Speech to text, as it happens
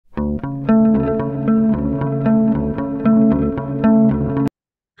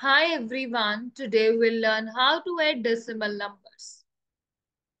Hi everyone, today we'll learn how to add decimal numbers.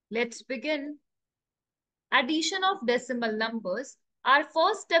 Let's begin. Addition of decimal numbers. Our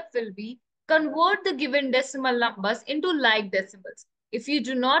first step will be convert the given decimal numbers into like decimals. If you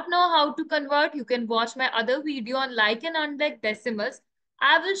do not know how to convert, you can watch my other video on like and unlike decimals.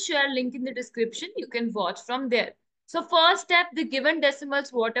 I will share a link in the description. You can watch from there. So first step, the given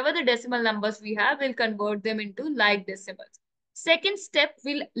decimals, whatever the decimal numbers we have, we'll convert them into like decimals. Second step,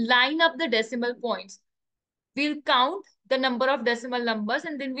 we'll line up the decimal points. We'll count the number of decimal numbers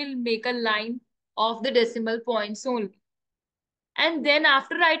and then we'll make a line of the decimal points only. And then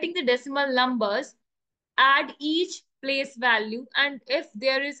after writing the decimal numbers, add each place value, and if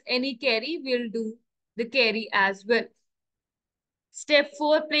there is any carry, we'll do the carry as well. Step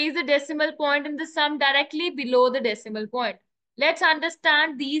 4, place the decimal point in the sum directly below the decimal point. Let's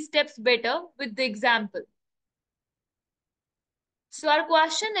understand these steps better with the example. So our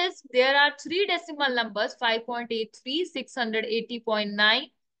question is, there are three decimal numbers, 5.83,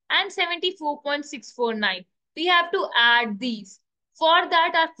 680.9 and 74.649. We have to add these. For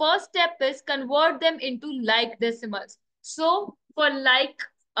that, our first step is convert them into like decimals. So for like,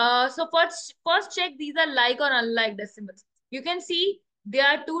 first check these are like or unlike decimals. You can see there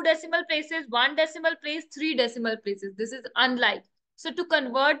are two decimal places, one decimal place, three decimal places. This is unlike. So to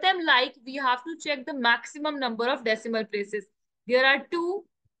convert them like, we have to check the maximum number of decimal places. There are 2,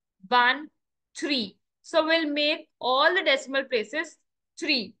 1, 3. So we'll make all the decimal places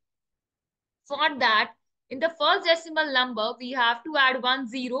 3. For that, in the first decimal number, we have to add 1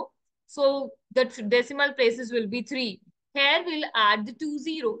 0. So the decimal places will be 3. Here we'll add the 2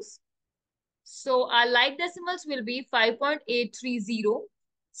 zeros. So our like decimals will be 5.830,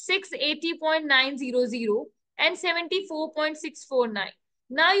 680.900, and 74.649.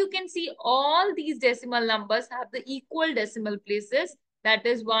 Now you can see all these decimal numbers have the equal decimal places. That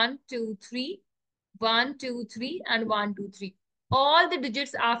is 1, 2, 3, 1, 2, 3, and 1, 2, 3. All the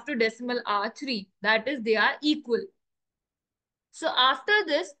digits after decimal are 3. That is, they are equal. So after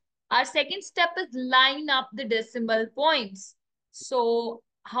this, our second step is line up the decimal points. So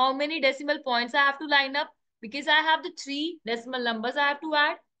how many decimal points I have to line up? Because I have the three decimal numbers I have to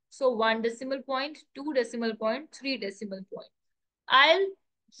add. So 1 decimal point, 2 decimal point, 3 decimal point. I'll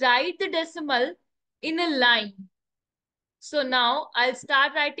write the decimal in a line. So now I'll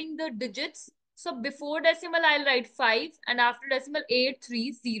start writing the digits. So before decimal, I'll write 5 and after decimal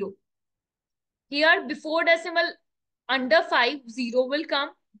 830. Here before decimal under 5, 0 will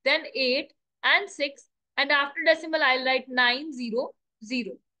come, then 8 and 6, and after decimal I'll write 900.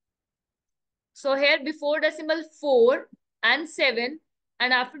 So here before decimal 4 and 7,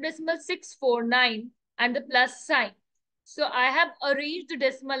 and after decimal 649 and the plus sign. So I have arranged the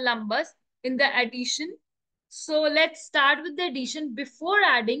decimal numbers in the addition. So let's start with the addition. Before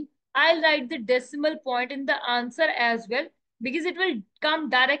adding, I'll write the decimal point in the answer as well, because it will come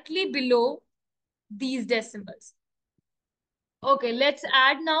directly below these decimals. Okay, let's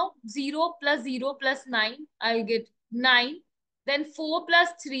add now. 0 plus 0 plus 9, I'll get 9. Then 4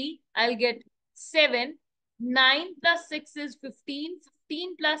 plus 3, I'll get 7. 9 plus 6 is 15.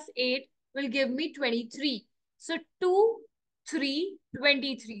 15 plus 8 will give me 23. So 2, 3,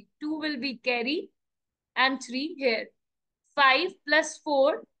 23. 2 will be carry and 3 here. 5 plus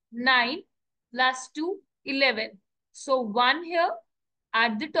 4, 9 plus 2, 11. So 1 here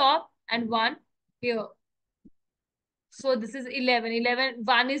at the top and 1 here. So this is 11. 11,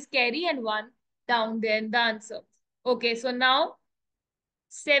 1 is carry and 1 down there in the answer. Okay, so now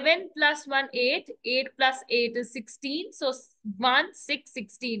 7 plus 1, 8. 8 plus 8 is 16. So 1, 6,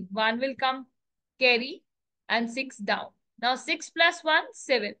 16. 1 will come carry and 6 down. Now 6 plus 1,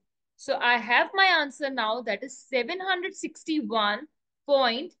 7. So I have my answer now, that is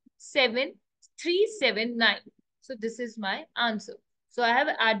 761.7379. So this is my answer. So I have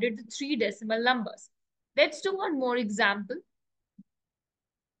added the 3 decimal numbers. Let's do one more example.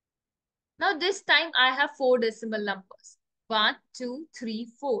 Now this time I have 4 decimal numbers. 1, 2, 3,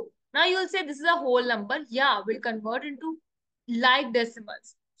 4. Now you'll say this is a whole number. Yeah, we'll convert into like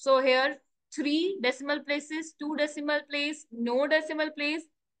decimals. So here 3 decimal places, 2 decimal place, no decimal place.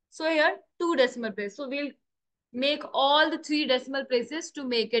 So here 2 decimal place. So we'll make all the 3 decimal places to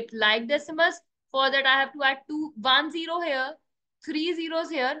make it like decimals. For that I have to add 1 0 here, 3 zeros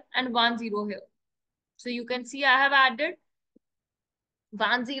here, and 1 0 here. So you can see I have added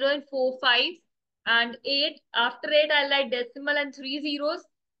 1 0 and 4, 5 and 8. After 8, I'll write decimal and 3 zeros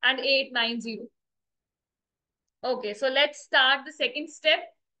and 8, 9, 0. Okay, so let's start the second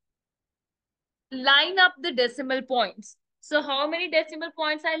step. Line up the decimal points. So how many decimal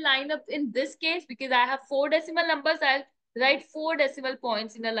points I line up in this case? Because I have 4 decimal numbers, I'll Write 4 decimal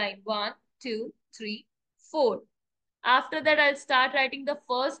points in a line. 1, 2, 3, 4. After that, I'll start writing the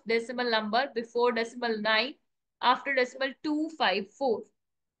first decimal number before decimal 9, after decimal 254.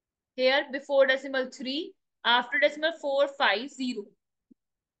 Here, before decimal 3, after decimal 450.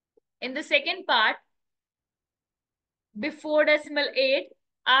 In the second part, before decimal 8,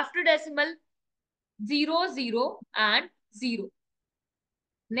 after decimal 0, and 0.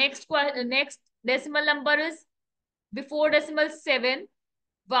 Next decimal number is before decimal 7,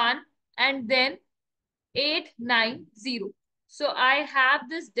 1, and then 890. So I have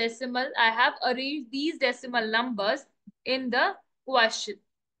this decimal, I have arranged these decimal numbers in the question.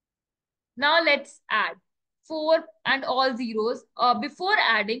 Now let's add 4 and all zeros. Before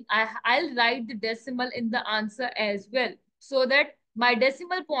adding, I'll write the decimal in the answer as well, so that my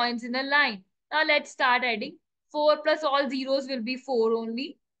decimal points in a line. Now let's start adding. 4 plus all zeros will be 4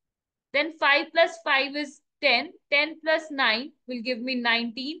 only. Then 5 plus 5 is 10. 10 plus 9 will give me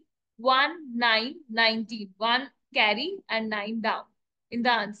 19. 1, 9, 19. 1 carry and 9 down in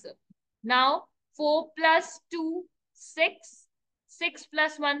the answer. Now 4 plus 2, 6. 6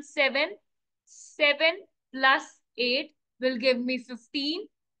 plus 1, 7. 7 plus 8 will give me 15.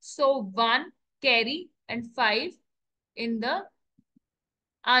 So 1 carry and 5 in the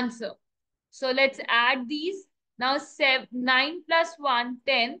answer. So let's add these. Now 9 plus 1,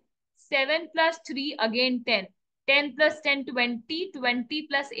 10. 7 plus 3, again 10. 10 plus 10, 20. 20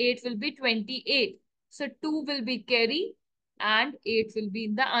 plus 8 will be 28. So 2 will be carry and 8 will be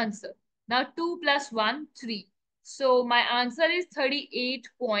in the answer. Now 2 plus 1, 3. So my answer is 38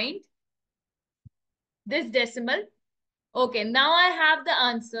 point. This decimal. Okay, now I have the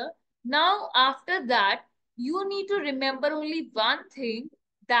answer. Now after that, you need to remember only one thing,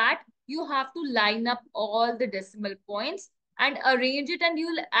 that you have to line up all the decimal points and arrange it, and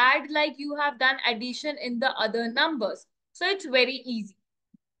you'll add like you have done addition in the other numbers. So it's very easy.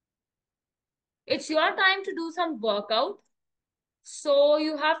 It's your time to do some workout. So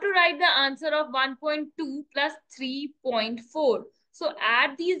you have to write the answer of 1.2 plus 3.4. So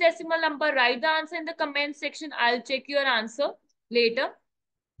add these decimal number, write the answer in the comment section. I'll check your answer later.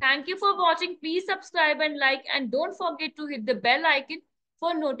 Thank you for watching. Please subscribe and like, and don't forget to hit the bell icon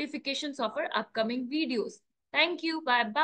for notifications of our upcoming videos. Thank you. Bye bye.